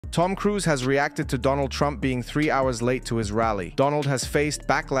Tom Cruise has reacted to Donald Trump being 3 hours late to his rally. Donald has faced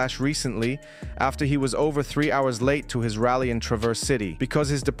backlash recently after he was over 3 hours late to his rally in Traverse City because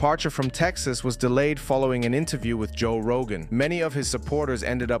his departure from Texas was delayed following an interview with Joe Rogan. Many of his supporters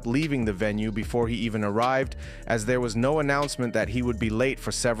ended up leaving the venue before he even arrived, as there was no announcement that he would be late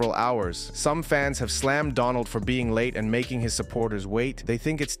for several hours. Some fans have slammed Donald for being late and making his supporters wait. They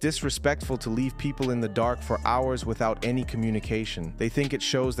think it's disrespectful to leave people in the dark for hours without any communication. They think it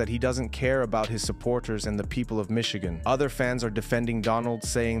shows that he doesn't care about his supporters and the people of Michigan. Other fans are defending Donald,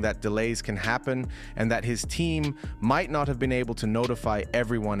 saying that delays can happen and that his team might not have been able to notify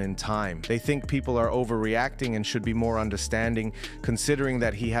everyone in time. They think people are overreacting and should be more understanding, considering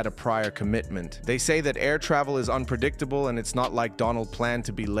that he had a prior commitment. They say that air travel is unpredictable and it's not like Donald planned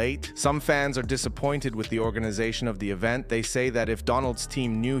to be late. Some fans are disappointed with the organization of the event. They say that if Donald's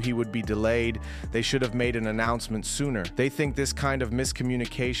team knew he would be delayed, they should have made an announcement sooner. They think this kind of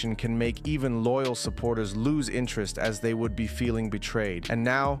miscommunication can make even loyal supporters lose interest, as they would be feeling betrayed. And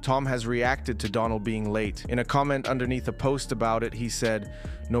now, Tom has reacted to Donald being late. In a comment underneath a post about it, he said,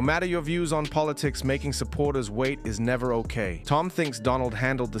 "No matter your views on politics, making supporters wait is never okay." Tom thinks Donald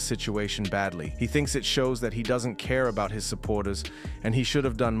handled the situation badly. He thinks it shows that he doesn't care about his supporters, and he should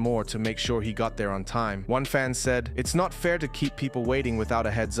have done more to make sure he got there on time. One fan said, "It's not fair to keep people waiting without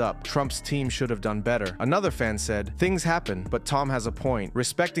a heads up. Trump's team should have done better." Another fan said, "Things happen, but Tom has a point.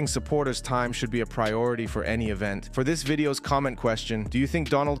 Respecting supporters' time should be a priority for any event." For this video's comment question, do you think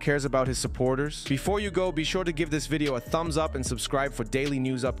Donald cares about his supporters? Before you go, be sure to give this video a thumbs up and subscribe for daily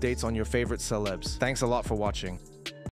news updates on your favorite celebs. Thanks a lot for watching.